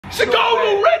It's a goal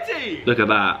already! Look at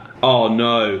that. Oh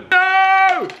no.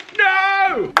 No!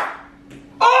 No!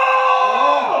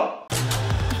 Oh!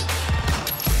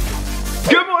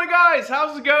 Good morning guys,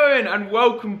 how's it going? And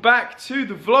welcome back to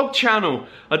the vlog channel.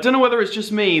 I don't know whether it's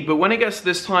just me, but when it gets to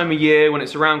this time of year, when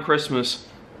it's around Christmas,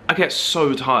 I get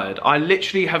so tired. I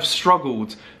literally have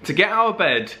struggled to get out of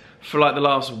bed for like the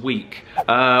last week.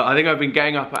 I think I've been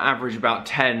getting up at average about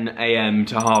 10 AM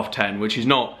to half 10, which is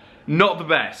not the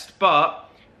best, but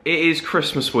it is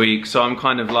Christmas week, so I'm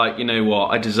kind of like, you know what,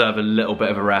 I deserve a little bit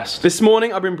of a rest. This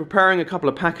morning I've been preparing a couple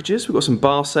of packages. We've got some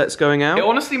bar sets going out. It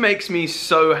honestly makes me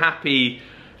so happy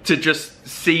to just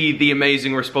see the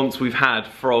amazing response we've had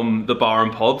from the bar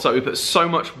and pods. Like, we put so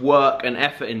much work and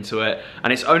effort into it,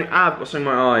 and it's only, I've got something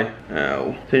in my eye.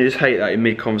 Ow. Don't you just hate that in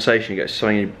mid-conversation you get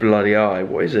something in your bloody eye?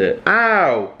 What is it?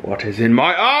 Ow! What is in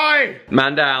my eye?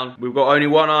 Man down. We've got only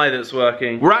one eye that's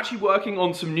working. We're actually working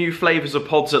on some new flavors of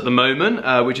pods at the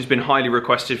moment, which has been highly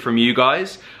requested from you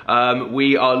guys.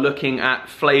 We are looking at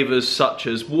flavors such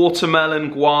as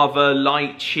watermelon, guava,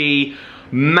 lychee,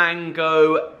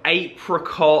 mango,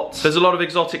 apricot. There's a lot of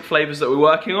exotic flavors that we're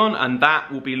working on, and that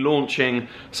will be launching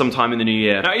sometime in the new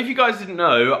year. Now, if you guys didn't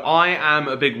know, I am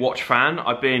a big watch fan.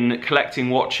 I've been collecting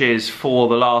watches for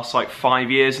the last like 5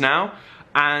 years now,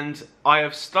 and I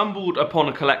have stumbled upon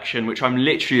a collection which I'm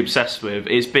literally obsessed with.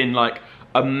 It's been like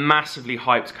a massively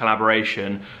hyped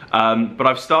collaboration, but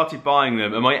I've started buying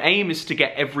them, and my aim is to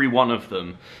get every one of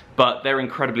them, but they're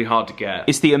incredibly hard to get.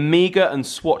 It's the Omega and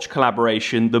Swatch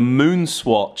collaboration, the Moon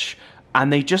Swatch,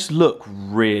 and they just look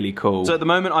really cool. So at the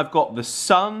moment I've got the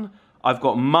Sun, I've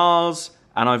got Mars,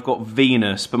 and I've got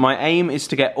Venus, but my aim is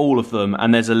to get all of them,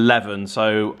 and there's 11,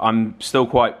 so I'm still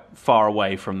quite far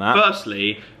away from that.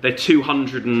 Firstly, they're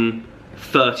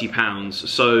 £230,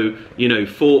 so, you know,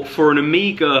 for an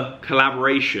Omega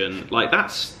collaboration, like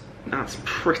that's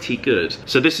pretty good.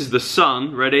 So this is the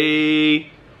Sun, ready?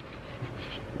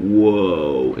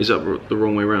 Whoa, is that the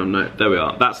wrong way around? No, there we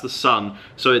are. That's the Sun.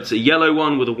 So it's a yellow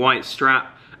one with a white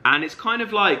strap, and it's kind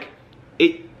of like,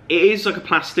 it is like a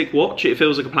plastic watch. It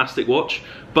feels like a plastic watch,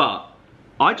 but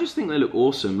I just think they look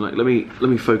awesome. Like, let me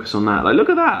focus on that. Like, look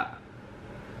at that.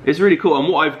 It's really cool. And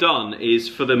what I've done is,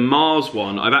 for the Mars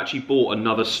one, I've actually bought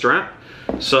another strap.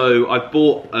 So I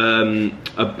bought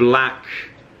a black,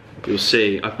 you'll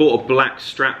see, I bought a black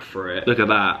strap for it. Look at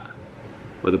that.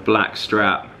 With a black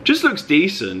strap. Just looks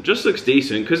decent,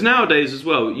 because nowadays as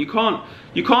well, you can't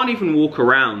even walk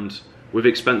around with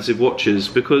expensive watches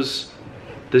because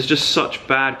there's just such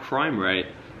bad crime rate.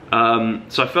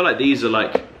 So I feel like these are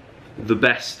like the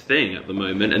best thing at the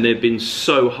moment, and they've been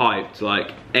so hyped.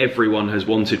 Like, everyone has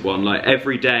wanted one. Like,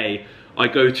 every day I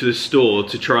go to the store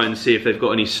to try and see if they've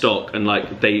got any stock, and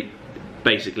like, they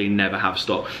basically never have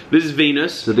stock. This is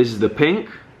Venus, so this is the pink.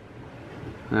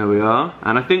 There we are.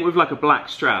 And I think with like a black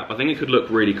strap, I think it could look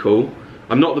really cool.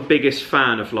 I'm not the biggest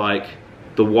fan of like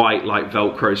the white like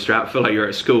Velcro strap. I feel like you're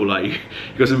at school, like you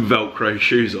got some Velcro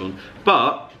shoes on.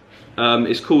 But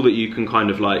it's cool that you can kind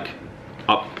of like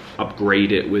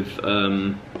upgrade it with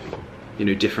you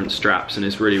know, different straps, and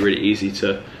it's really easy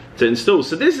to install.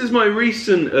 So this is my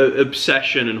recent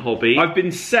obsession and hobby. I've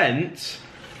been sent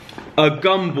a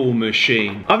gumball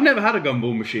machine. I've never had a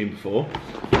gumball machine before,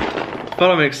 but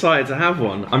I'm excited to have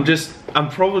one. I'm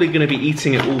probably gonna be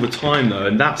eating it all the time though,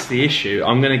 and that's the issue.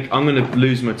 I'm gonna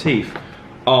lose my teeth.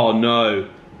 Oh no.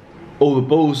 All the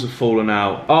balls have fallen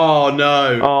out. Oh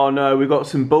no. Oh no, we've got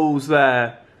some balls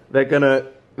there. They're gonna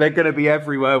be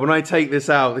everywhere. When I take this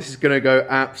out, this is gonna go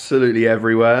absolutely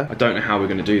everywhere. I don't know how we're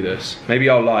gonna do this. Maybe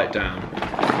I'll lie it down.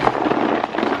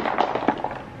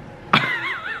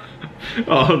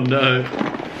 Oh no.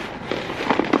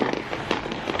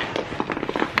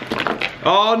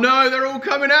 Oh no, they're all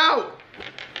coming out!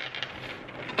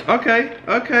 Okay.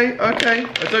 I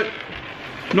don't...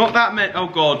 Not that many... Oh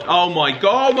god, oh my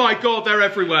god, they're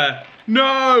everywhere!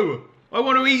 No! I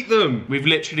want to eat them! We've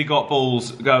literally got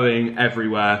balls going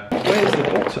everywhere. Where's the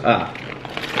bottom? Ah.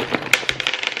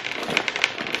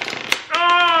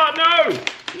 Ah, no!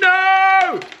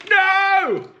 No!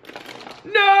 No!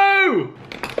 No!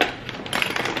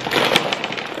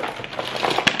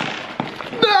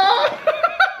 No!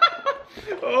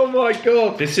 Oh my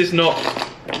god, this is not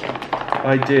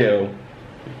ideal.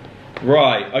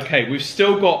 Right, okay, we've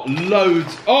still got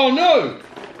loads. Oh no!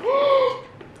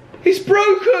 It's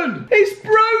broken! It's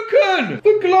broken!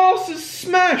 The glass is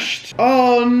smashed!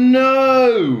 Oh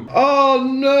no! Oh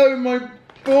no, my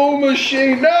ball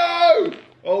machine, no!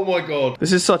 Oh my god.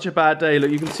 This is such a bad day,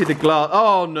 look, you can see the glass.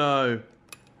 Oh no.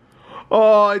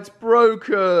 Oh, it's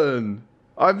broken.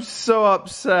 I'm so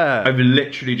upset. I've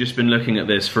literally just been looking at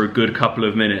this for a good couple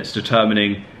of minutes,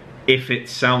 determining if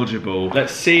it's salvageable.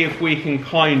 Let's see if we can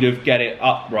kind of get it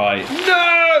upright.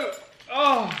 No!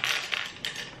 Oh!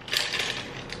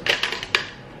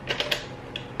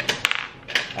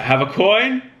 I have a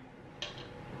coin.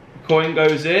 The coin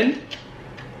goes in.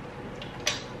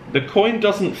 The coin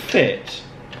doesn't fit.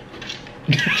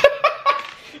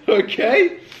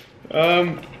 Okay.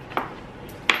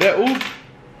 They're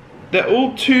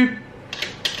all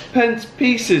 2p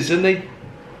pieces and they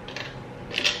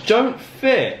don't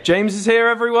fit. James is here,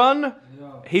 everyone.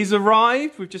 Yeah. He's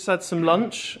arrived. We've just had some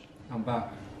lunch. I'm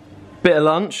back. Bit of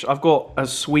lunch. I've got a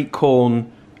sweet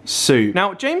corn soup.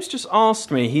 Now, James just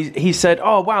asked me. He said,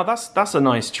 "Oh wow, that's a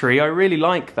nice tree. I really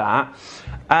like that."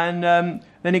 And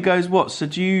then he goes, "What? So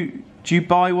do you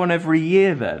buy one every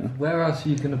year then?" Where else are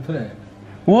you gonna put it?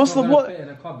 What's the what? Fit in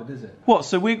a cupboard, is it? What?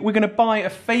 So we're gonna buy a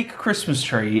fake Christmas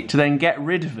tree to then get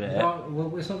rid of it?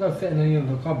 Well, it's not gonna fit in any of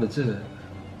the cupboards, is it?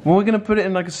 Well, we're gonna put it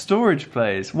in like a storage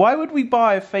place. Why would we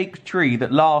buy a fake tree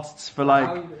that lasts for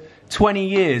like 20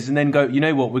 years and then go, you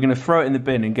know what, we're gonna throw it in the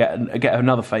bin and get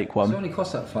another fake one? It only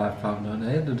cost that £5, don't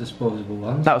they? The disposable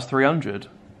ones. That was 300.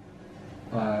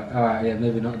 Alright, yeah,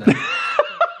 maybe not then.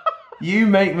 You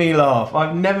make me laugh.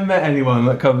 I've never met anyone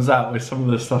that comes out with some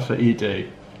of the stuff that you do.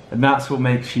 And that's what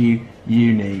makes you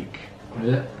unique.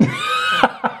 Yeah.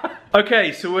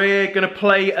 Okay, so we're gonna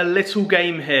play a little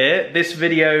game here. This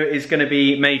video is gonna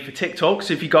be made for TikTok,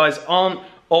 so if you guys aren't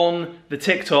on the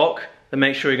TikTok, then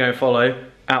make sure you go and follow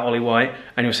 @Oli White,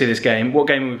 and you'll see this game. What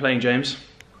game are we playing, James?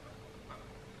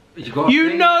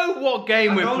 You know what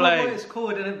game we're playing. I don't know what it's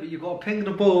called, innit? But you've got to ping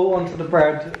the ball onto the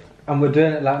bread, and we're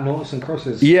doing it like noughts and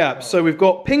crosses. Yeah, so we've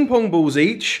got ping pong balls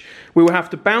each. We will have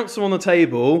to bounce them on the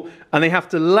table, and they have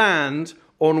to land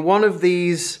on one of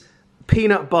these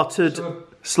peanut buttered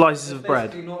slices of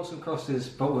bread. Basically noughts and crosses,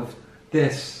 but with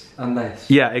this and this.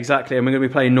 Yeah, exactly, and we're going to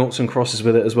be playing noughts and crosses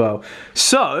with it as well.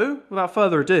 So, without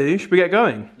further ado, should we get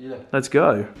going? Yeah. Let's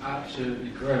go.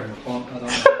 Absolutely great.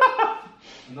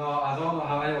 No, I don't know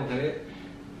how I'll do it.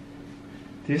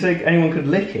 Do you think anyone could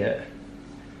lick it?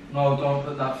 No, don't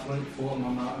put that front foot in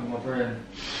my brain.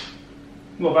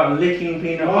 What about licking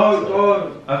peanut butter?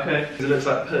 Oh, okay. It looks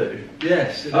like poo.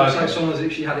 Yes, it looks like someone's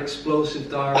actually had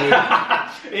explosive diarrhea.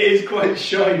 It is quite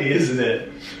shiny, isn't it?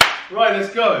 Right,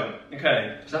 let's go.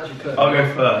 Okay. It's actually poo. I'll go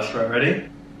first. Right, ready?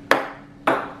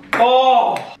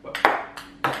 Oh!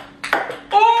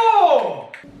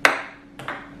 Oh!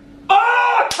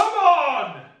 Oh, come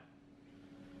on!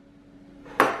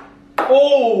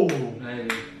 Oh!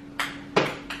 Maybe.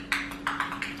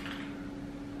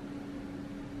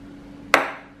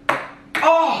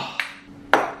 Oh!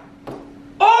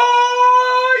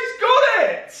 Oh! He's got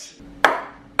it!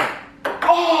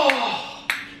 Oh!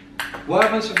 What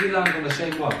happens if we land on the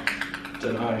same one?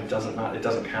 Don't know. It doesn't matter. It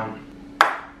doesn't count.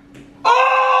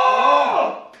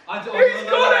 Oh! I got it!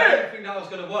 didn't think that was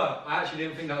going to work. I actually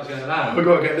didn't think that was going to land. We've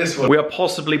got to get this one. We are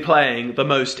possibly playing the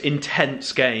most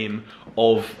intense game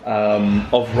of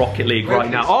Rocket League right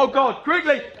now. Oh God!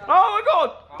 Quickly! Oh my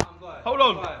God! Hold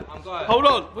on. I'm going. Hold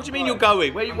on. What do you mean you're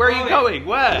going? Where are you going?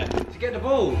 Where? To get the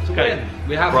ball. To Okay. win.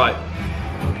 We have. Right.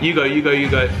 You go. You go. You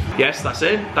go. Yes, that's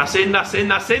in. That's in. That's in.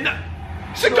 That's in.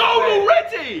 It's a goal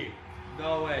already.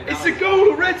 No way. It's a goal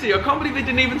already. I can't believe they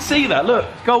didn't even see that. Look,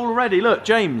 goal already. Look,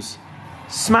 James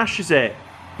smashes it.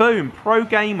 Boom. Pro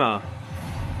gamer.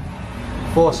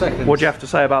 4 seconds. What do you have to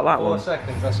say about that 4 one?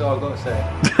 seconds. That's all I've got to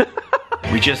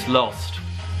say. We just lost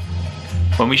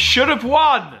when we should have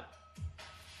won.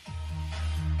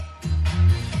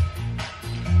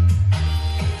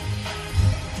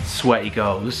 Sweaty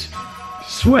goals.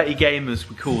 Sweaty gamers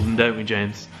we call them, don't we,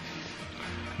 James?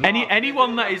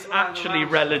 Anyone that is actually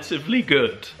relatively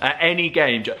good at any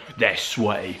game, they're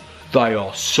sweaty. They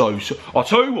are so. I'll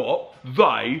tell you what,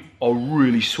 they are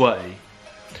really sweaty.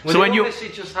 Well, so when you obviously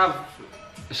just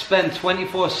spend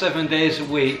 24/7 days a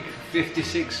week,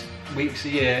 56 weeks a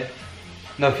year.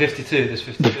 No, 52. There's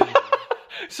 52.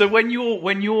 So when you're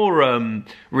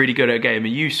really good at a game, are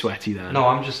you sweaty then? No,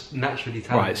 I'm just naturally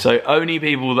talented. Right, so only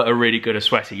people that are really good are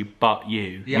sweaty, but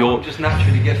you. Yeah, I'm just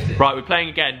naturally gifted. Right, we're playing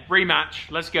again.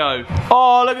 Rematch. Let's go.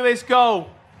 Oh, look at this goal.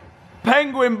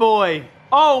 Penguin boy.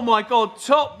 Oh my God,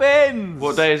 top bins.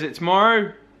 What day is it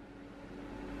tomorrow?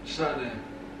 Saturday.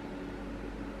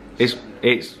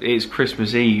 It's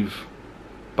Christmas Eve.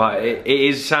 But it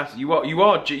is Saturday. You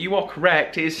are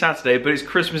correct. It is Saturday, but it's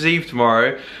Christmas Eve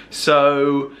tomorrow.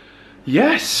 So,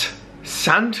 yes,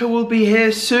 Santa will be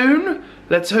here soon.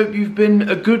 Let's hope you've been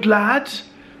a good lad.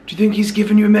 Do you think he's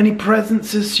given you many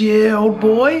presents this year, old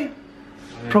boy?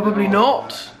 Probably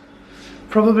not.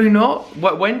 Probably not.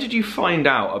 When did you find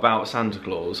out about Santa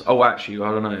Claus? Oh, actually,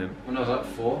 I don't know. When I was like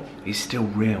 4. He's still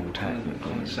real, technically.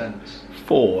 Common sense.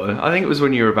 4? I think it was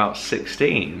when you were about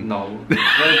 16. No.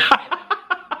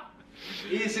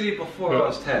 Easily before I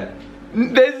was 10.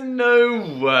 There's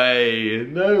no way.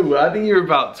 No way. I think you were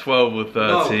about 12 or 13.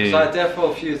 No, because I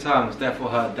defo a few times. Defo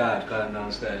heard Dad going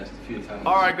downstairs a few times.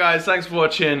 Alright guys, thanks for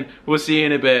watching. We'll see you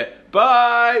in a bit.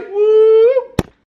 Bye! Woo!